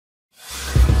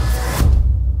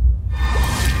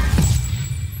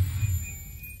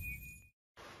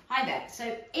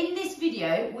So in this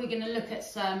video, we're going to look at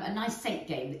a nice scent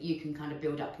game that you can kind of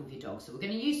build up with your dog. So we're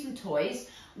going to use some toys.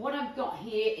 What I've got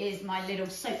here is my little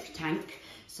soap tank.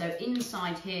 So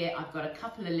inside here, I've got a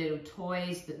couple of little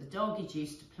toys that the dog is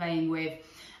used to playing with.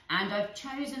 And I've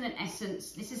chosen an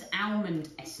essence. This is almond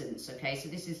essence, okay? So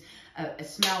this is a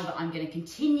smell that I'm going to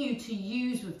continue to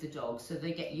use with the dog so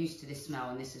they get used to this smell,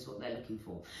 and this is what they're looking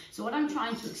for. So what I'm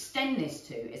trying to extend this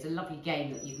to is a lovely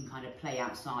game that you can kind of play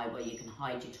outside where you can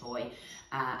hide your toy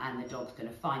and the dog's going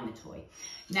to find the toy.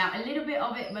 Now, a little bit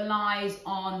of it relies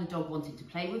on the dog wanting to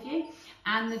play with you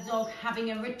and the dog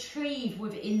having a retrieve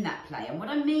within that play. And what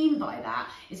I mean by that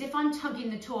is if I'm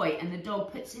tugging the toy and the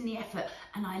dog puts in the effort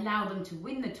and I allow them to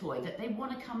win the toy, that they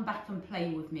want to come back and play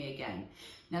with me again.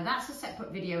 Now that's a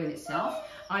separate video in itself.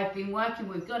 I've been working,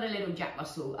 we've got a little Jack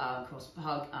Russell cross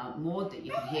pug Maud that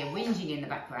you can hear whinging in the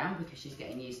background because she's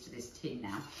getting used to this tin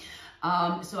now.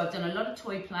 So I've done a lot of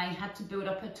toy play, had to build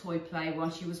up her toy play while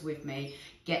she was with me,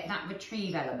 get that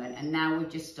retrieve element, and now we've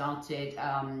just started,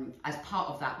 as part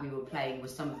of that, we were playing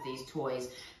with some of these toys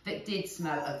that did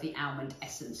smell of the almond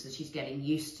essence, so she's getting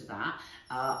used to that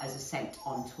as a scent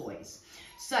on toys.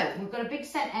 So we've got a big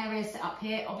scent area set up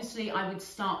here. Obviously, I would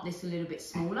start this a little bit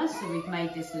smaller, so we've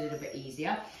made this a little bit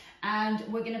easier. And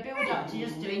we're going to build up to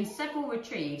just doing several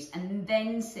retrieves and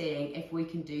then seeing if we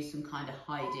can do some kind of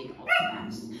hiding of the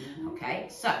mouse. Okay,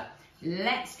 so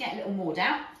let's get little Maud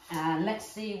out and let's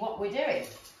see what we're doing.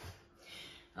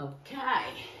 Okay.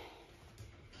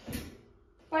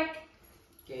 Break.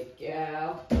 Good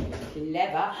girl.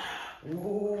 Clever.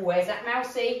 Ooh, where's that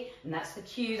mousey? And that's the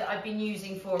cue that I've been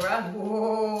using for her.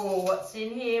 Whoa, what's in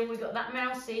here? We got that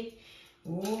mousey.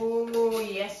 Oh,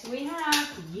 yes we have.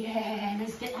 Yeah,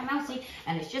 let's get that mousey.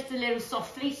 And it's just a little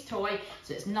soft fleece toy,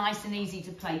 so it's nice and easy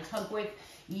to play tug with.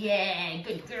 Yeah,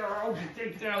 good girl,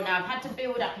 good girl. Now I've had to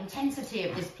build up intensity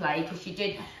of this play because she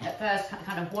did at first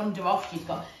kind of wander off. She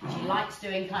likes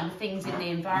doing kind of things in the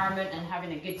environment and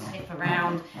having a good sniff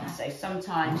around. So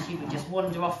sometimes she would just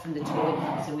wander off from the toy.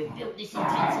 So we've built this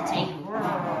intensity.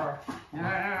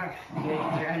 Good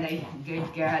girly,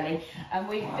 good girly. And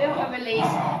we've built a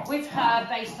release with her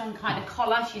based on kind of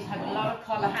collar. She's had a lot of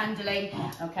collar handling,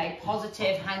 okay,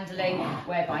 positive handling,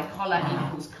 whereby collar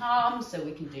equals calm, so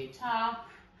we can do tar.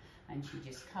 And she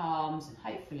just calms and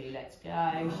hopefully lets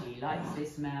go. She likes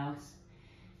this mouse.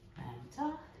 And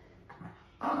tar.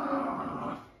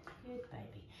 Good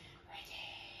baby.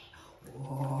 Ready.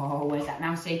 Whoa, where's that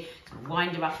mousey? So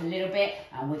wind her up a little bit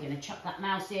and we're going to chuck that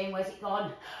mouse in. Where's it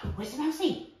gone? Where's the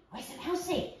mousey? Where's the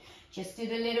mousey? Just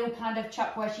did a little kind of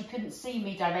chuck where she couldn't see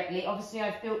me directly. Obviously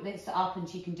I've built this up and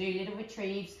she can do little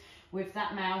retrieves with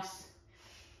that mouse.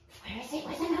 Where is it?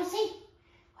 Where's the mousey?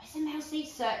 Where's the mousey?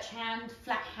 Search hand,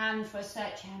 flat hand for a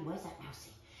search hand. Where's that mousey?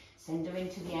 Send her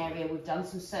into the area. We've done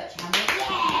some search hand work.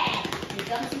 Yeah! We've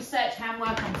done some search hand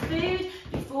work on food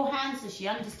beforehand, so she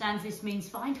understands this means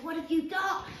find. What have you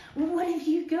got? What have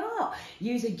you got?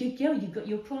 You're a good girl. You've got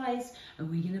your prize. Are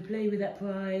we going to play with that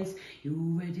prize? You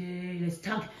all ready? Let's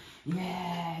tug.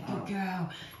 Yeah, good girl.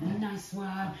 Nice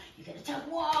one. You're going to tug.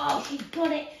 Whoa, she's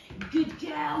got it. Good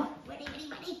girl. Ready, ready,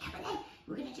 ready. Come on then.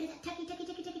 We're going to do that tuggy, tuggy,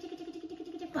 tuggy, tuggy, tuggy, tuggy, tuggy,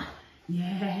 tuggy, tuggy.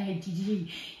 Yeah,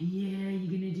 yeah,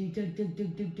 you're going to do tug, tug,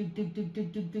 tug, tug, tug, tug,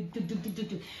 tug, tug, tug, tug, tug, tug, tug,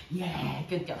 tug. Yeah,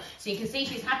 good girl. So you can see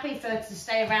she's happy to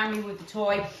stay around me with the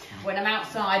toy. When I'm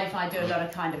outside, if I do a lot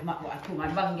of kind of what I call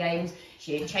my run games,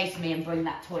 she'd chase me and bring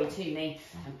that toy to me.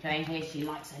 Okay, here she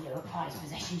likes her little prize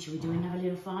possession. Shall we do another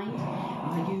little find?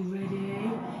 Are you ready?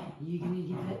 You're going to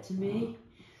give that to me?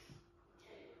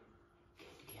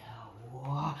 Good girl.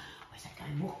 Whoa, where's that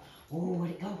going? Whoa. Oh,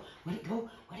 where'd it go? Where'd it go?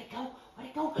 Where'd it go? Where'd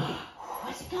it go?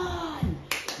 Where's it gone?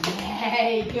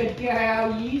 Yay, good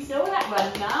girl. You saw that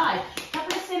one. Nice. A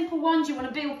couple of simple ones. You want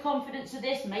to build confidence with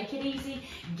this. Make it easy.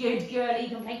 Good girl. You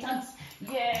can play tugs.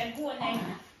 Yeah, go on then.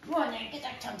 Go on then. Get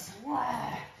that tugs.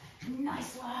 Wow.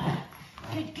 Nice one.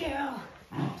 Good girl.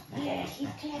 Yeah, she's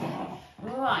clever.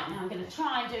 Right, now I'm going to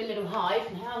try and do a little hide.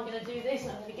 And how I'm going to do this,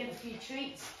 I'm going to give a few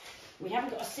treats. We haven't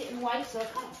got to sit and wait, so I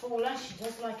can't fool her. She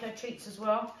does like her treats as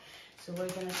well. So we're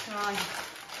going to try and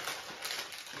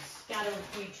scatter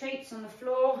a few treats on the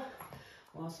floor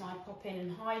whilst I pop in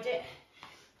and hide it.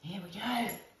 Here we go.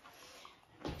 I'm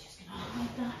just going to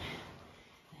hide that.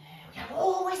 There we go.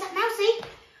 Oh, where's that mousey?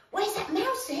 Where's that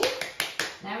mousey?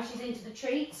 Now she's into the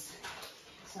treats.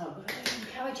 So I've got to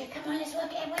encourage her. Come on, let's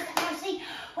work it. Where's that mousey?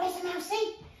 Where's the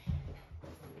mousey?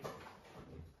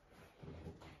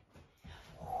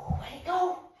 Oh, where'd it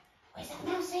go? Where's that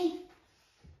mousey?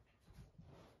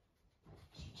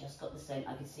 Just got the scent.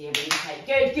 I can see her really tight.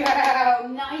 Good girl.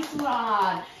 Nice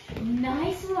one.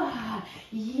 Nice one.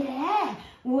 Yeah.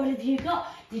 What have you got?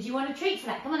 Did you want a treat for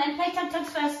that? Come on then, play tug tugs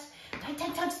first. Play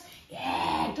tug tugs.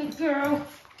 Yeah, good girl.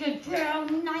 Good girl.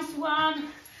 Nice one.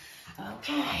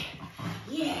 Okay.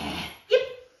 Yeah. Yep.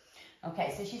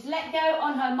 Okay, so she's let go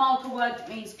on her marker word that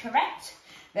means correct.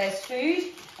 There's food.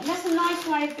 And that's a nice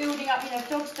way of building up. You know, if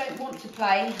dogs don't want to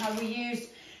play, I will use,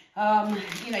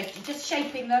 you know, just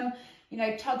shaping them. You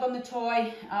know, tug on the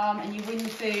toy and you win the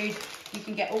food. You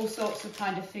can get all sorts of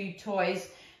kind of food toys.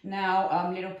 Now,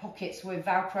 little pockets with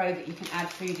Velcro that you can add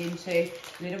food into,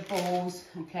 little balls,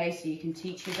 okay, so you can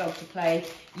teach your dog to play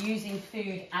using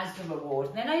food as the reward.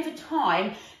 And then over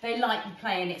time, they like the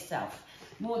playing itself.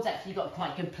 Maud's actually got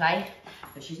quite good play,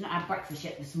 but she's not had breakfast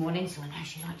yet this morning, so I know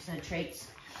she likes her treats.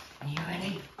 Are you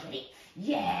ready? Ready?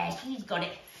 Yeah, she's got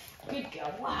it. Good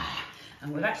girl. Wow.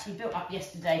 And we've actually built up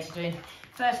yesterday to doing,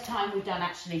 first time we've done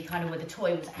actually kind of where the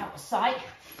toy was out of sight.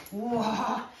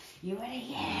 Whoa. You ready?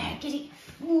 Yeah, get it.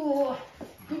 Whoa,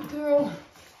 good girl.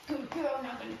 Good girl.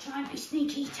 Now I'm going to try and be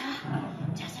sneaky.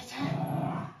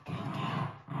 Ta-ta-ta. Good girl.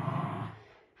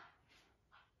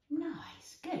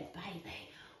 Nice. Good baby.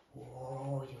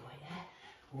 Whoa, you right there?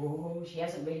 Whoa, she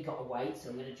hasn't really got a weight, so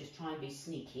I'm going to just try and be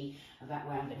sneaky about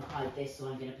where I'm going to hide this. So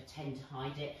I'm going to pretend to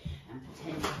hide it and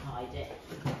pretend to hide it,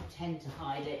 pretend to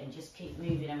hide it, and just keep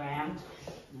moving around.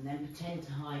 And then pretend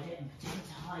to hide it and pretend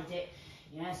to hide it.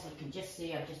 Yeah, so you can just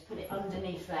see I've just put it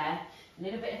underneath there. A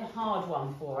little bit of a hard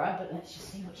one for her, but let's just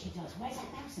see what she does. Where's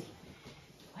that mousey?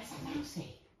 Where's that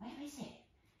mousey? Where is it?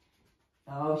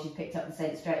 Oh, she's picked up the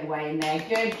scent straight away in there.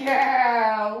 Good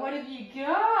girl. What have you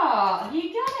got? Have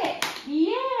you got it?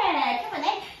 Yeah. Come on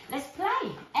then. Let's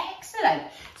play. Excellent.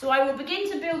 So I will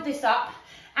begin to build this up.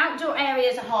 Outdoor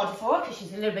areas are harder for her because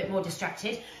she's a little bit more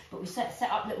distracted, but we set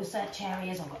up little search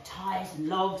areas. I've got tyres and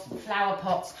logs and flower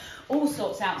pots, all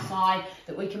sorts outside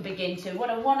that we can begin to. What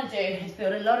I want to do is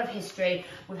build a lot of history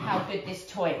with how good this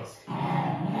toy is.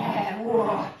 Yeah,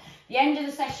 whoa. The end of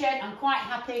the session, I'm quite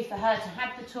happy for her to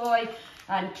have the toy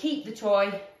and keep the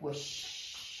toy.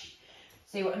 Whoosh.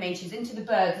 See what I mean? She's into the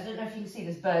birds. I don't know if you can see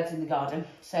there's birds in the garden.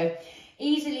 So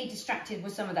easily distracted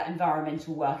with some of that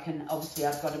environmental work, and obviously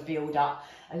I've got to build up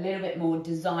a little bit more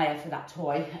desire for that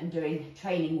toy and doing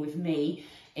training with me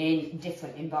in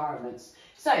different environments.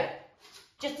 So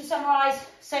just to summarise,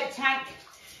 soap tank.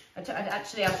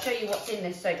 Actually, I'll show you what's in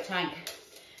this soap tank.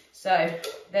 So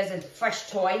there's a fresh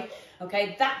toy.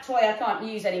 Okay, that toy I can't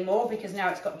use anymore because now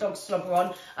it's got dog slobber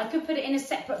on. I could put it in a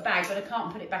separate bag, but I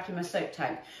can't put it back in my soap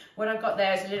tank. What I've got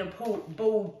there is a little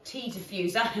ball tea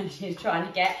diffuser she's trying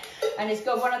to get, and it's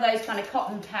got one of those kind of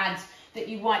cotton pads that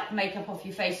you wipe makeup off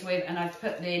your face with, and I've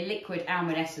put the liquid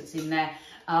almond essence in there.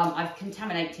 I've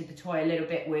contaminated the toy a little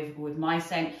bit with my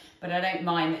scent, but I don't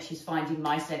mind that she's finding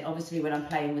my scent. Obviously, when I'm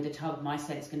playing with the tub, my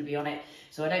scent's going to be on it,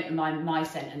 so I don't mind my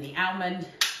scent and the almond.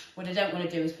 What I don't want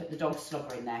to do is put the dog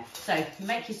slobber in there. So you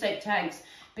make your soap tanks,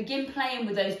 begin playing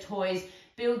with those toys,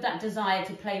 build that desire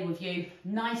to play with you.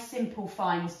 Nice, simple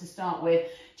finds to start with.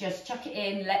 Just chuck it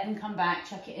in, let them come back,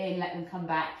 chuck it in, let them come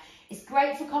back. It's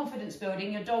great for confidence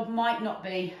building. Your dog might not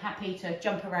be happy to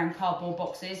jump around cardboard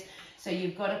boxes, so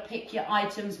you've got to pick your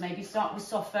items. Maybe start with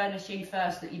soft furnishing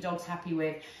first that your dog's happy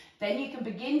with. Then you can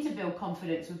begin to build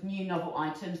confidence with new novel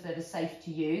items that are safe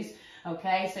to use.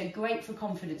 Okay, so great for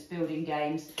confidence building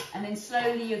games. And then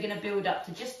slowly you're going to build up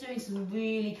to just doing some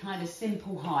really kind of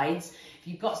simple hides. If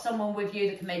you've got someone with you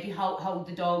that can maybe hold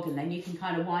the dog, and then you can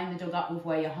kind of wind the dog up with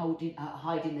where you're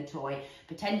hiding the toy.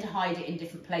 Pretend to hide it in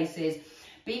different places.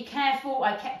 Be careful,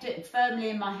 I kept it firmly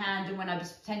in my hand, and when I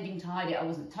was pretending to hide it, I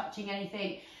wasn't touching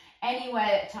anything.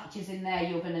 Anywhere it touches in there,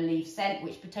 you're going to leave scent,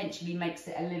 which potentially makes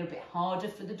it a little bit harder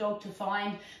for the dog to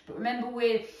find. But remember,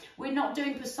 we're not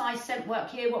doing precise scent work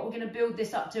here. What we're going to build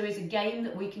this up to is a game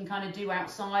that we can kind of do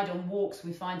outside on walks.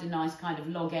 We find a nice kind of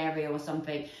log area or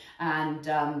something,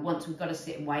 and once we've got to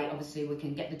sit and wait, obviously we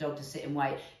can get the dog to sit and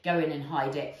wait, go in and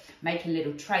hide it, make a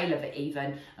little trail of it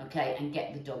even, okay, and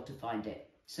get the dog to find it.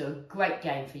 So a great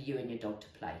game for you and your dog to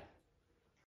play.